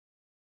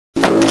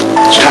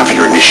It's time for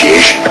your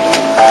initiation.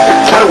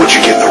 I don't want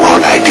you getting the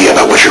wrong idea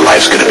about what your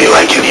life's going to be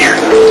like in here.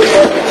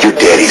 Your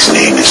daddy's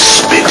name is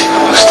Spit.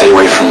 Stay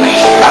away from me.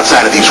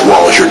 Outside of these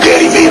walls, your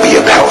daddy may be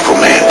a powerful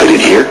man, but in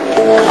here,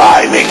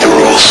 I make the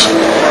rules.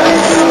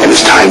 And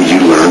it's time you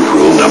learn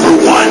rule number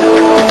 1.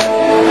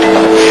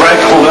 Frank,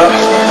 hold up.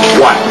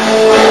 What?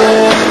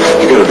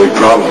 You got a big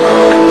problem.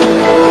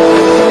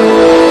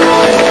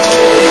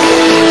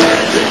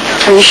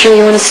 Are you sure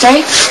you want to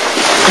stay?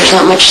 There's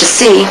not much to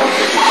see.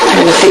 I'm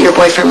going to fit your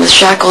boyfriend with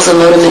shackles and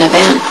load him in a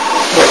van.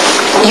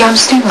 Yeah, I'm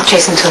staying with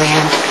Jason till the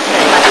end.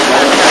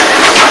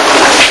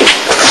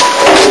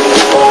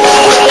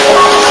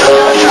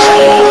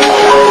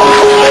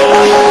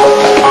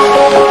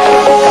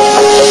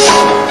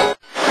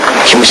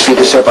 Can we speed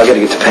this up? I gotta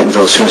get to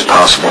Pentonville as soon as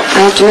possible.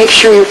 I have to make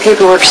sure your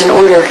paperwork's in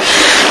order.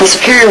 My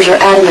superiors are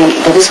adamant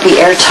that this be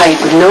airtight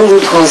with no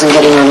loopholes in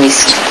getting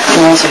released.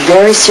 They're also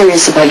very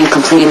serious about you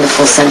completing the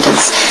full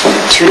sentence.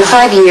 2 to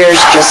 5 years,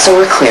 just so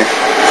we're clear.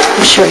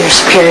 I'm sure your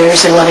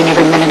superiors are loving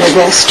every minute of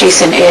this.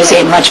 Jason is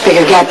a much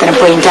bigger gat than a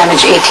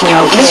brain-damaged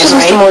 18-year-old kid, This was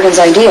right? Mr. Morgan's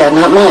idea,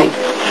 not mine.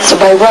 So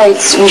by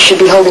rights, we should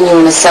be holding you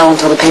in a cell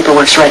until the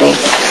paperwork's ready.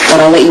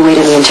 But I'll let you wait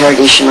in the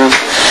interrogation room.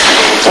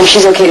 And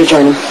she's okay to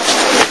join him.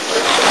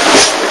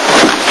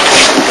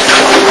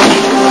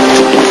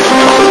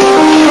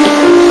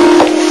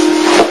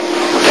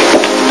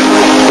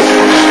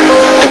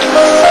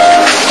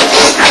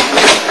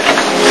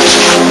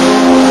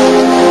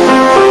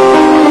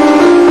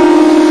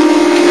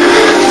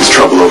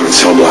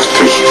 Cell block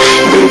 3. You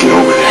better get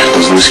over there.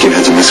 Those new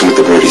skinheads are messing with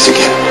the birdies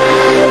again.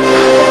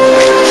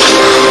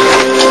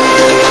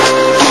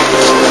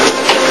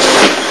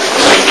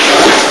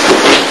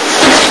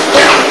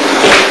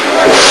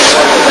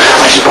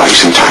 I should buy you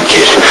some time,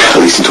 kid. At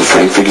least until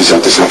Frank figures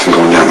out there's nothing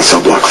going down in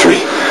cell block 3.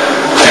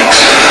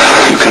 Thanks.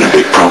 You've got a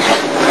big problem.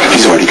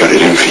 He's already got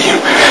it in for you.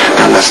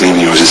 Now, last name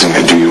of yours isn't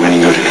going to do you any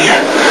good in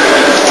here.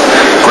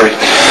 Great.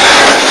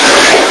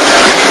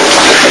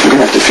 You're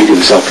going to have to figure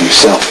this out for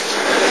yourself.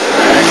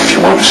 If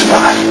you want to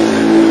survive.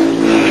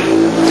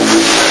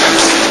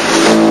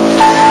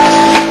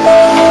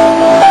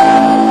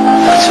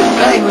 So I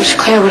really wish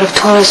Claire would have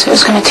told us it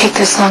was going to take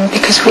this long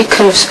because we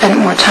could have spent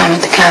more time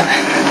at the cabin.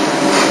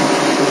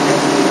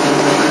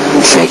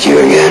 Thank you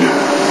again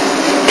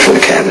for the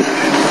cabin.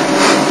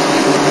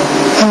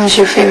 What was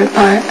your favorite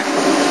part?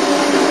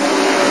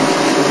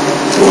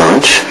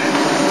 Lunch?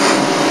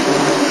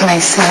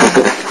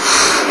 Myself.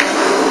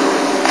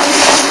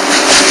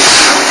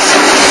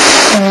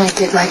 I really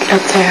did like it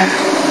up there.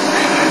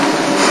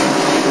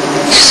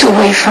 Just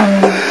away from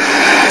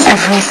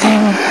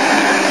everything.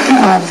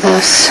 All of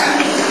this.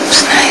 It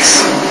was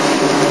nice.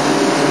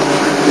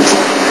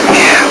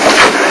 Yeah.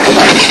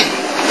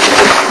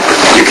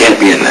 You can't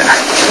be in there.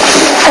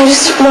 I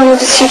just wanted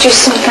to see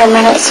Jason for a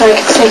minute so I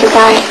could say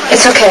goodbye.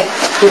 It's okay.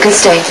 You can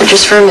stay, but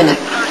just for a minute.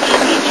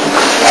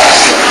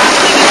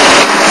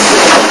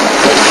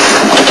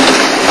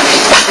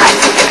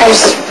 I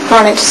just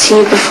wanted to see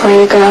you before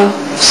you go,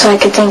 so I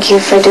could thank you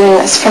for doing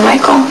this for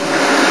Michael.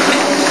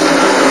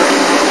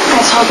 I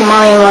told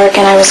Molly and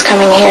Morgan I was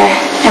coming here,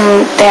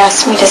 and they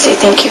asked me to say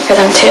thank you for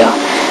them too.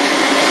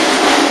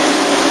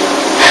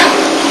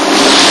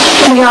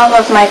 We all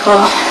love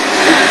Michael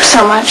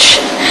so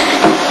much,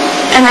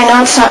 and I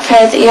know it's not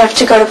fair that you have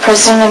to go to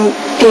prison and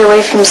be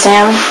away from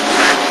Sam,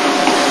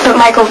 but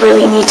Michael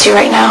really needs you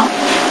right now.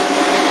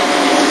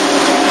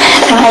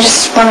 And I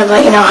just wanted to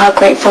let you know how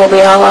grateful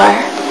we all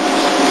are.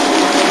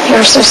 We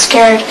were so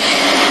scared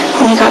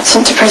when he got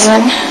sent to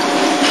prison.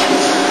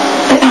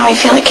 But now I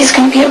feel like he's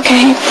going to be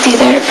okay with you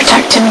there to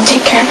protect him and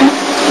take care of him.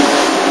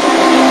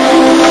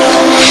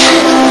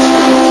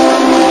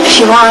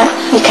 If you want,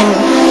 we can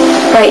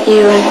write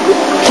you and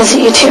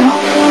visit you too.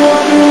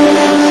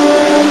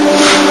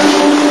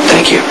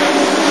 Thank you.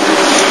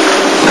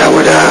 That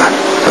would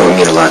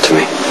mean a lot to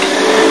me.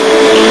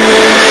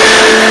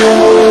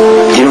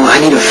 You know,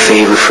 I need a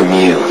favor from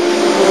you.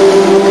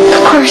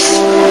 Of course.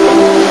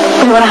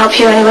 We want to help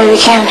you any way we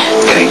can.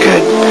 Okay,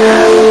 good.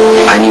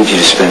 I need you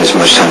to spend as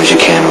much time as you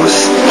can with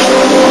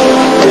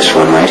this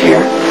one right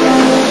here.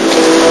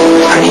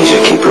 I need you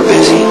to keep her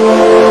busy.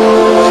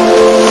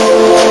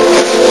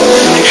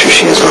 And make sure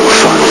she has a little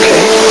fun,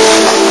 okay?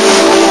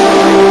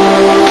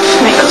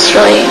 Michael's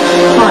really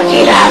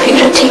lucky to have you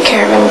to take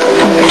care of him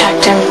and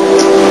protect him.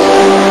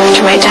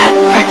 After my dad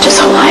wrecked his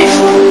whole life.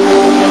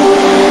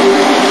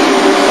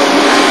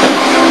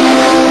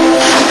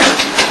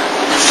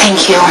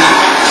 Thank you.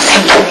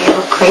 Thank you. You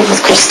look great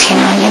with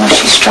Christina. You know,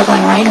 she's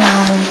struggling right now,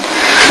 and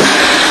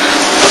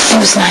it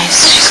was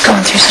nice. She's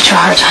going through such a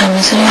hard time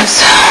as it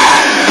is.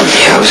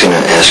 Yeah, I was going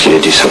to ask you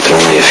to do something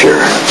only if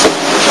you're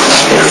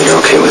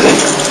okay with it.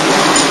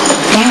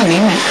 Yeah,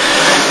 name it.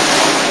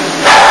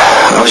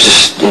 I was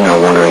just,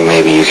 wondering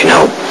maybe you can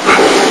help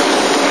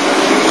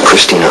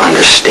Christina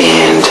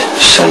understand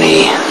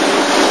Sonny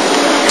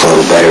a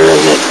little better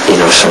and that,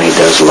 Sonny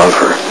does love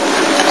her.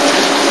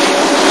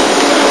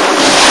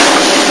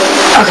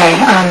 Okay,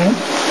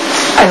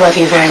 I love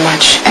you very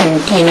much,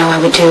 and I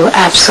would do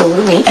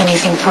absolutely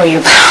anything for you,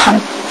 but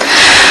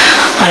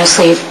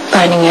honestly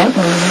finding it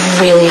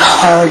really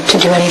hard to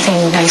do anything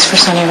nice for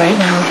Sonny right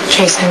now.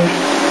 Jason,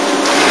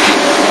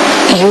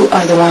 you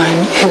are the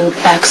one who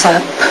backs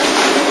up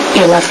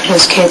your love for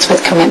those kids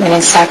with commitment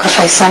and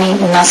sacrifice. Sonny,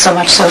 not so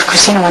much so if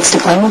Christina wants to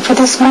blame him for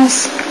this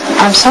mess.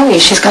 I'm sorry,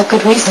 she's got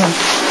good reason.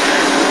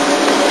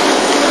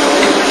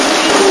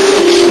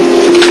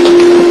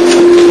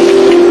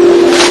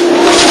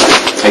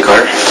 Hey,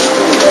 Carter.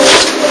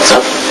 What's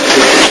up?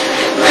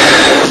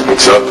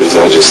 What's up is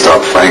I just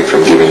stopped Frank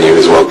from giving you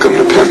his welcome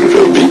to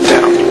Pentonville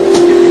beatdown.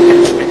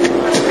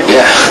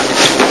 Yeah,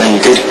 no, you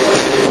did.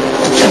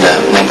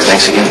 And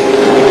thanks again.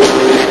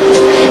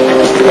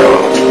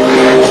 No,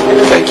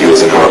 thank you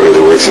isn't how it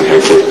really works in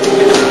here, kid.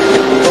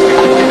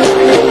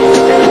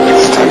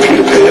 It's time for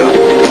you to pay up.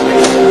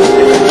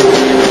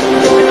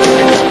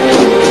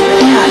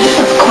 Yeah,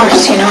 of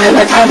course. You know,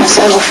 I promise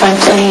I will find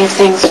plenty of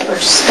things for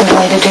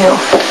Spinelli to do.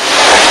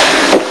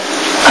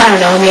 I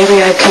don't know,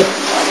 maybe I could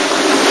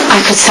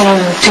send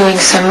him doing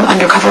some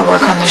undercover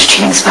work on those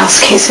cheating spouse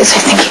cases. I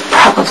think he'd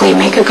probably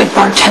make a good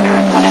bartender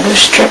in one of those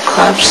strip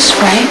clubs,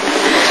 right?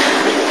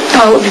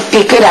 Oh, it would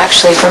be good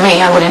actually for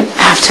me. I wouldn't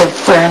have to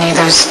wear any of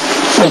those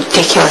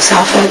ridiculous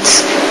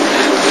outfits.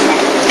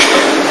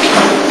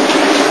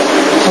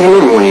 You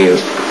remember when you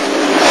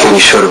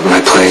showed up at my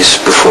place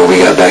before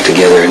we got back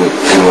together in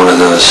one of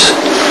those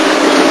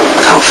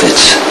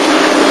outfits?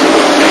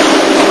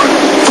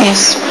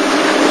 Yes.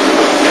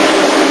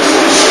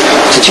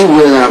 Did you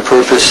wear that on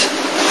purpose?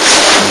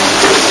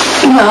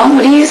 Well,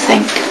 what do you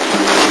think?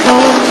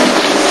 Well,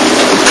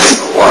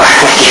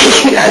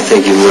 I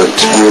think you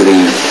looked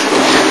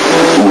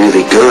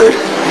really good.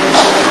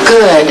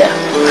 Good.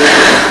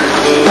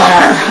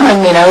 I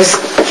mean,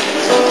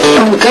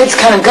 good's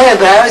kind of good,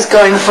 but I was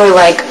going for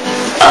like,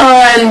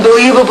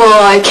 unbelievable,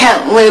 I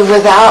can't live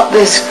without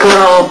this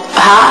girl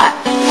hot.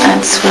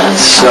 That's what I was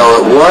So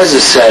it was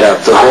a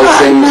setup, the whole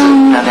thing?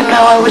 No,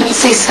 I wouldn't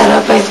say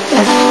setup. I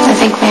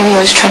think maybe I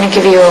was trying to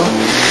give you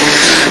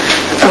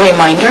a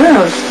reminder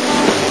of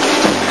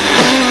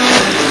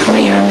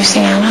what you were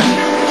missing out on.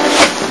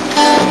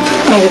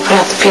 Maybe put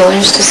out the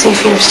feelers to see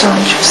if you're still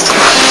interested.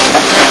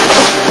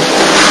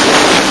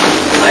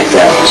 Like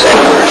that was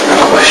ever a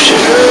question.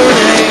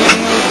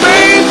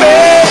 Baby,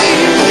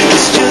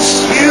 it's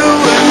just you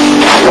and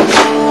me.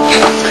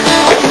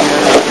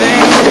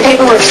 The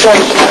paperwork's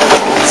ready.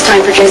 It's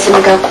time for Jason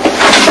to go.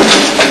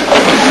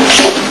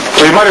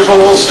 So you might as well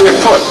all stay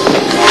put.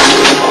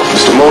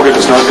 Mr. Morgan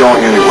is not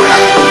going anywhere.